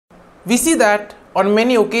We see that on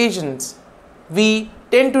many occasions we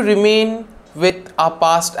tend to remain with our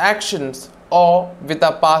past actions or with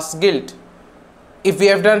our past guilt. If we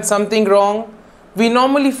have done something wrong, we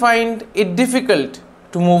normally find it difficult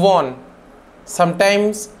to move on.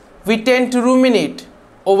 Sometimes we tend to ruminate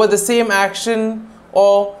over the same action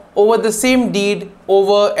or over the same deed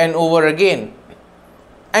over and over again.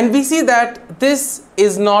 And we see that this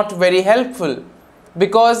is not very helpful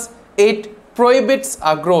because it prohibits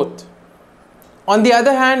our growth. On the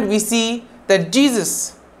other hand, we see that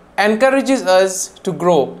Jesus encourages us to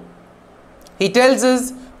grow. He tells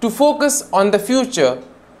us to focus on the future,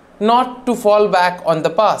 not to fall back on the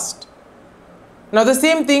past. Now, the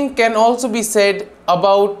same thing can also be said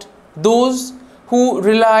about those who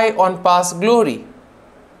rely on past glory.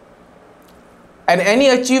 And any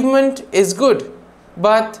achievement is good,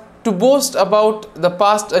 but to boast about the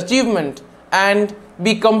past achievement and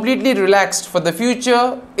be completely relaxed for the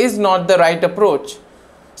future is not the right approach.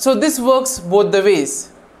 So this works both the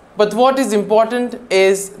ways. But what is important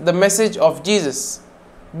is the message of Jesus.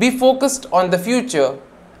 Be focused on the future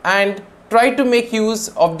and try to make use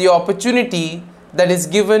of the opportunity that is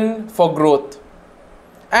given for growth.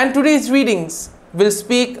 And today's readings will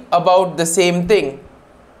speak about the same thing.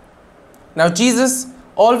 Now, Jesus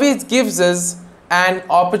always gives us an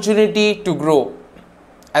opportunity to grow.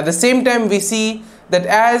 At the same time, we see that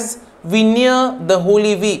as we near the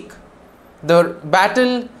Holy Week, the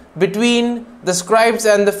battle between the scribes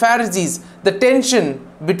and the Pharisees, the tension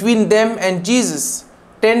between them and Jesus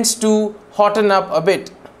tends to hotten up a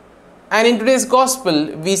bit. And in today's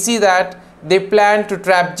gospel, we see that they plan to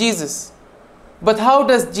trap Jesus. But how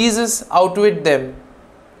does Jesus outwit them?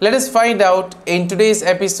 Let us find out in today's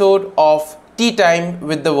episode of Tea Time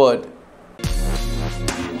with the Word.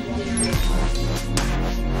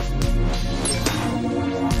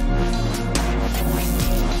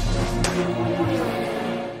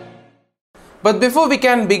 But before we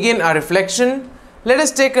can begin our reflection, let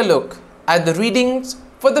us take a look at the readings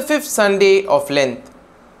for the 5th Sunday of Lent.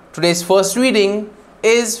 Today's first reading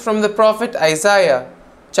is from the prophet Isaiah,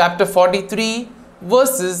 chapter 43,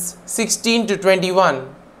 verses 16 to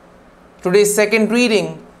 21. Today's second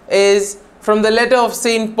reading is from the letter of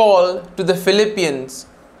St. Paul to the Philippians,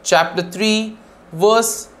 chapter 3,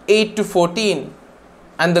 verse 8 to 14.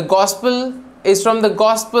 And the gospel is from the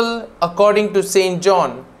Gospel according to St.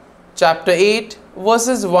 John, chapter 8,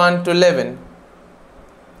 verses 1 to 11.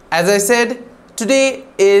 As I said, today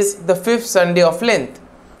is the 5th Sunday of Lent,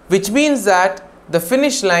 which means that the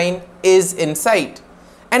finish line is in sight.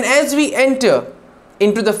 And as we enter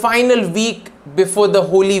into the final week before the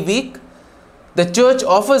Holy Week, the church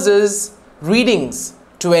offers us readings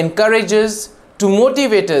to encourage us, to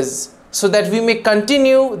motivate us, so that we may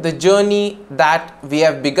continue the journey that we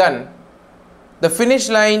have begun. The finish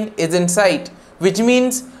line is in sight, which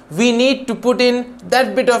means we need to put in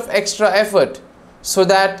that bit of extra effort so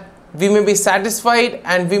that we may be satisfied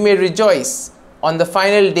and we may rejoice on the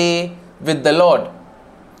final day with the Lord.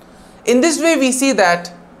 In this way, we see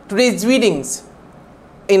that today's readings,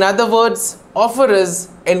 in other words, offer us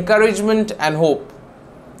encouragement and hope.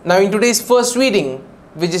 Now, in today's first reading,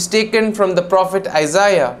 which is taken from the prophet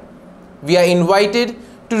Isaiah, we are invited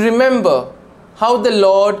to remember how the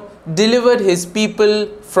Lord delivered his people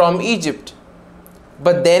from Egypt.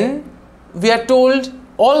 But then we are told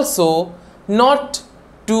also not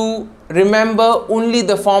to remember only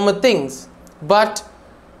the former things, but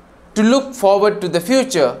to look forward to the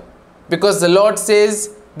future, because the Lord says,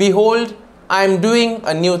 "Behold, I am doing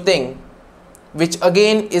a new thing," which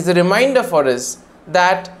again is a reminder for us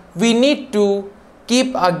that we need to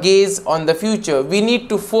keep our gaze on the future. We need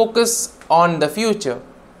to focus on the future.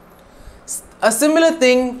 A similar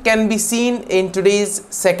thing can be seen in today's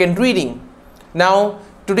second reading. Now,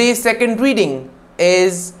 today's second reading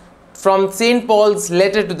is from St. Paul's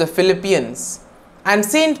letter to the Philippians. And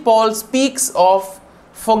St. Paul speaks of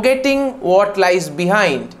forgetting what lies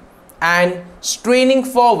behind and straining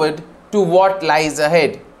forward to what lies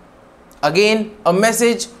ahead. Again, a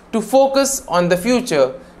message to focus on the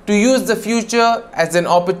future, to use the future as an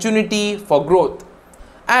opportunity for growth.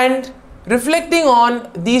 And reflecting on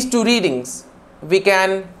these two readings, we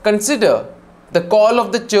can consider the call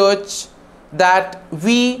of the church that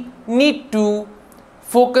we need to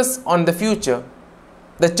focus on the future.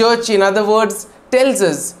 The church, in other words, tells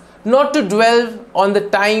us not to dwell on the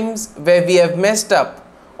times where we have messed up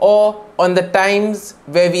or on the times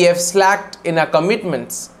where we have slacked in our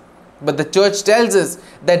commitments. But the church tells us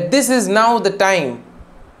that this is now the time.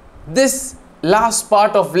 This last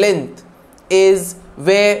part of Lent is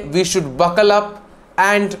where we should buckle up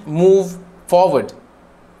and move forward.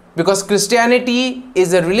 because Christianity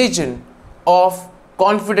is a religion of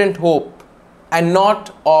confident hope and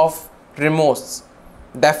not of remorse.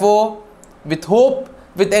 Therefore, with hope,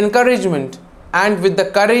 with encouragement, and with the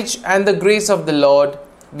courage and the grace of the Lord,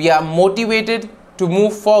 we are motivated to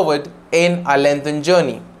move forward in our lengthened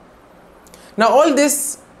journey. Now, all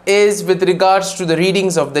this is with regards to the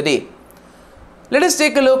readings of the day. Let us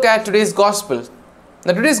take a look at today's gospel.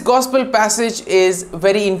 Now, today's gospel passage is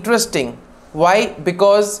very interesting. Why?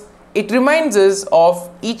 Because it reminds us of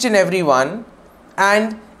each and every one,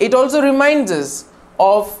 and it also reminds us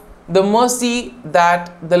of the mercy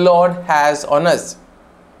that the Lord has on us.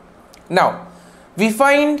 Now, we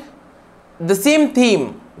find the same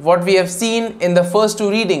theme what we have seen in the first two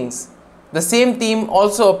readings. The same theme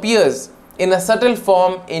also appears in a subtle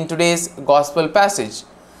form in today's gospel passage.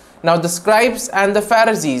 Now, the scribes and the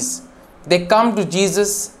Pharisees, they come to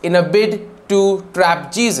Jesus in a bid to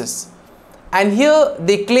trap Jesus. And here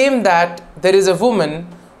they claim that there is a woman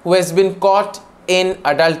who has been caught in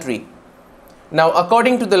adultery. Now,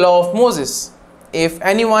 according to the law of Moses, if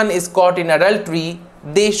anyone is caught in adultery,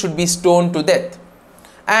 they should be stoned to death.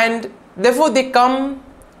 And therefore they come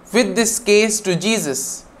with this case to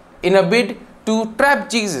Jesus in a bid to trap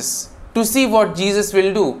Jesus, to see what Jesus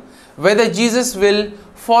will do, whether Jesus will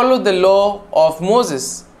follow the law of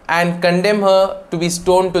Moses and condemn her to be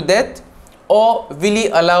stoned to death, or will he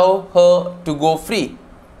allow her to go free.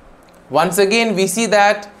 Once again, we see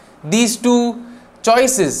that these two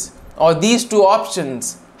choices or these two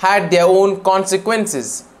options had their own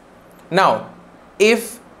consequences. Now,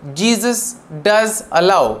 if Jesus does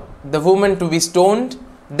allow the woman to be stoned,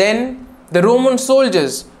 then the Roman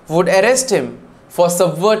soldiers would arrest him for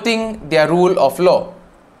subverting their rule of law.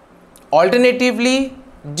 Alternatively,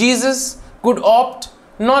 Jesus could opt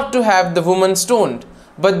not to have the woman stoned,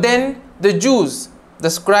 but then the Jews, the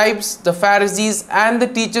scribes, the Pharisees, and the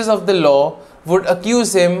teachers of the law would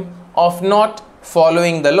accuse him of not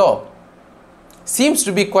following the law. Seems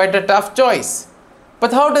to be quite a tough choice.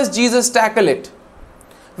 But how does Jesus tackle it?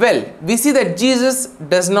 Well, we see that Jesus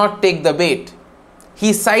does not take the bait.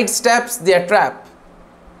 He sidesteps their trap.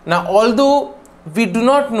 Now, although we do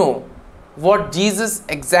not know what Jesus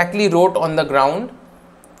exactly wrote on the ground,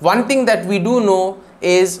 one thing that we do know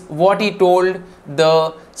is what he told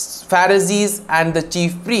the Pharisees and the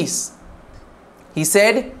chief priests. He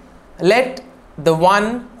said, "Let the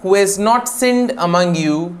one who has not sinned among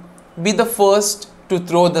you be the first to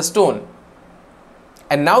throw the stone."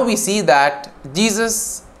 And now we see that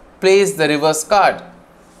Jesus plays the reverse card.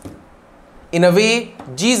 In a way,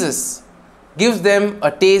 Jesus gives them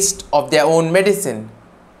a taste of their own medicine.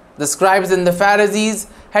 The scribes and the Pharisees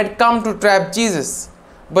had come to trap Jesus,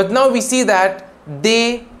 but now we see that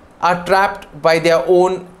they are trapped by their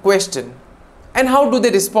own question. And how do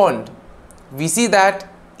they respond? We see that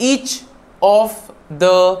each of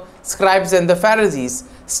the scribes and the Pharisees,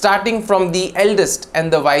 starting from the eldest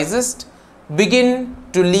and the wisest, begin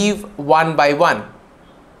to leave one by one.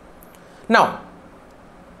 Now,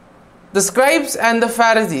 the scribes and the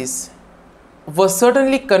Pharisees were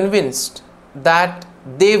certainly convinced that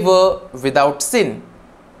they were without sin,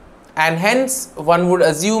 and hence one would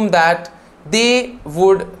assume that they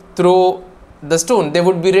would throw the stone, they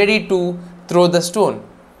would be ready to throw the stone.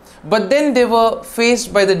 But then they were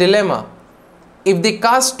faced by the dilemma. If they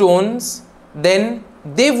cast stones, then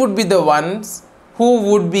they would be the ones who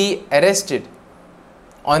would be arrested.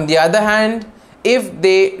 On the other hand, if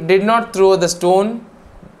they did not throw the stone,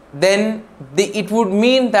 then it would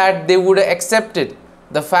mean that they would have accepted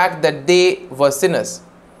the fact that they were sinners,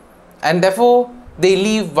 and therefore they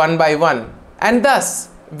leave one by one. And thus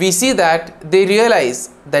we see that they realize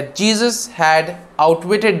that Jesus had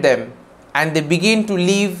outwitted them, and they begin to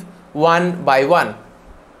leave one by one.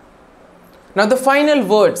 Now, the final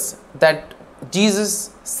words that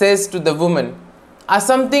Jesus says to the woman are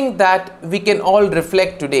something that we can all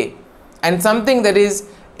reflect today, and something that is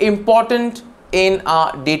important in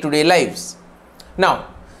our day-to-day lives. Now,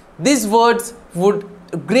 these words would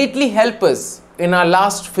greatly help us in our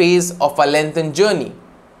last phase of our lengthened journey.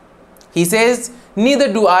 He says,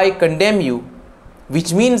 "Neither do I condemn you,"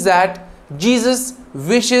 which means that Jesus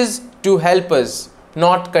wishes to help us,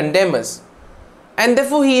 not condemn us. And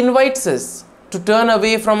therefore he invites us to turn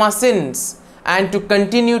away from our sins and to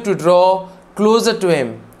continue to draw closer to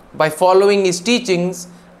him by following his teachings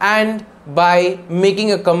and by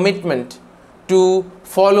making a commitment to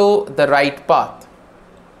follow the right path.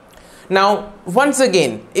 Now, once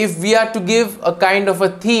again, if we are to give a kind of a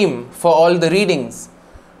theme for all the readings,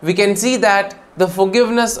 we can see that the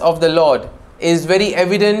forgiveness of the Lord is very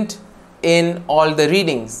evident in all the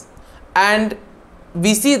readings. And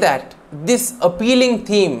we see that this appealing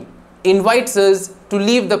theme invites us to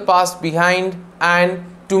leave the past behind and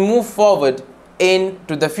to move forward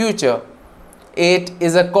into the future. It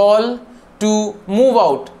is a call to move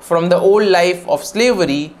out from the old life of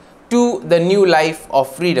slavery to the new life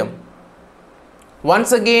of freedom.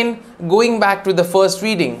 Once again, going back to the first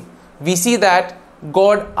reading, we see that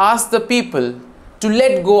God asked the people to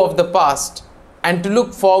let go of the past and to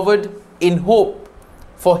look forward in hope,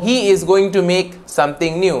 for He is going to make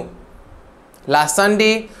something new. Last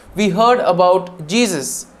Sunday, we heard about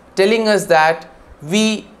Jesus telling us that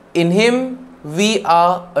in Him, we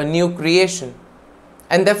are a new creation.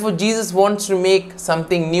 And therefore, Jesus wants to make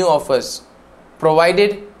something new of us,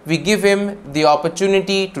 provided we give Him the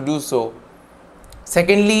opportunity to do so.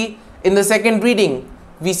 Secondly, in the second reading,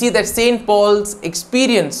 we see that St. Paul's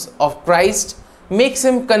experience of Christ makes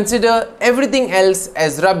him consider everything else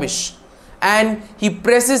as rubbish, and he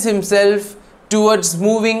presses himself towards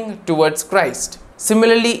moving towards Christ.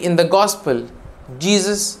 Similarly, in the Gospel,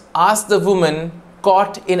 Jesus asked the woman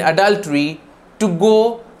caught in adultery to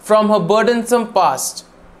go from her burdensome past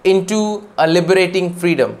into a liberating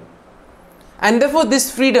freedom. And therefore,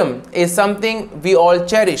 this freedom is something we all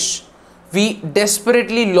cherish. We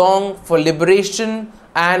desperately long for liberation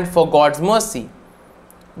and for God's mercy.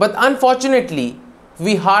 But unfortunately,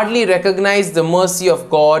 we hardly recognize the mercy of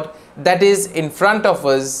God that is in front of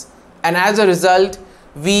us, and as a result,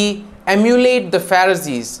 we emulate the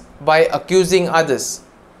Pharisees by accusing others.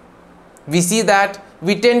 We see that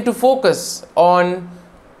we tend to focus on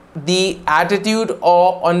the attitude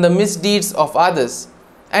or on the misdeeds of others,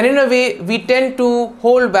 and in a way, we tend to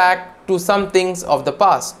hold back to some things of the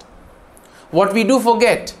past. What we do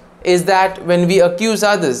forget is that when we accuse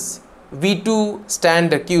others, we too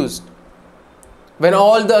stand accused. When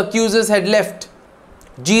all the accusers had left,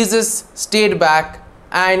 Jesus stayed back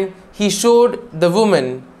and He showed the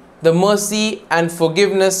woman the mercy and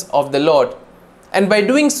forgiveness of the Lord. And by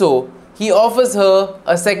doing so, He offers her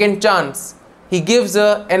a second chance. He gives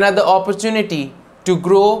her another opportunity to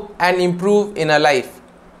grow and improve in her life.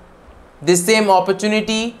 This same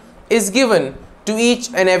opportunity is given to each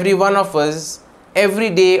and every one of us every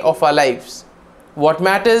day of our lives. What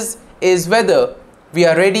matters is whether we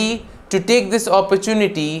are ready to take this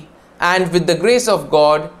opportunity and with the grace of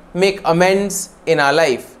God make amends in our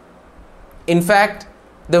life. In fact,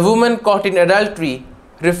 the woman caught in adultery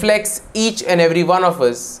reflects each and every one of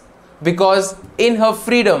us, because in her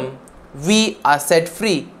freedom we are set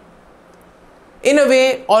free. In a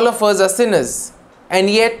way, all of us are sinners, and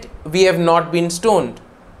yet we have not been stoned.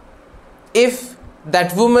 If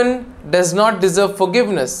that woman does not deserve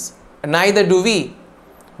forgiveness, neither do we,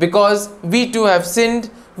 because we too have sinned,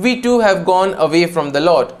 we too have gone away from the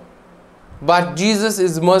Lord. But Jesus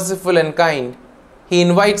is merciful and kind. He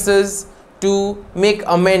invites us to make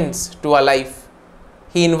amends to our life.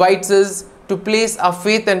 He invites us to place our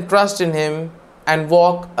faith and trust in Him and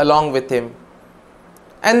walk along with Him.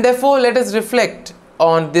 And therefore, let us reflect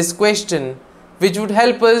on this question, which would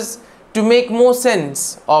help us to make more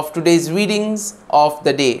sense of today's readings of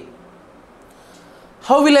the day.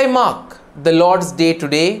 How will I mark the Lord's Day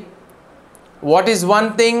today? What is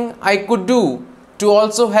one thing I could do to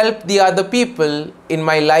also help the other people in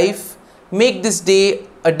my life make this day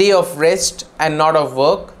a day of rest and not of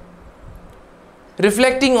work?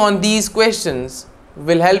 Reflecting on these questions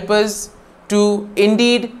will help us to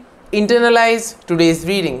indeed internalize today's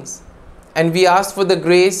readings, and we ask for the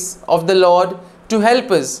grace of the Lord to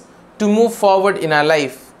help us to move forward in our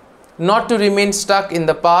life, not to remain stuck in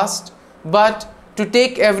the past, but to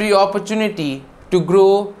take every opportunity to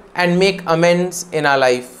grow and make amends in our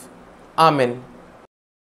life. Amen.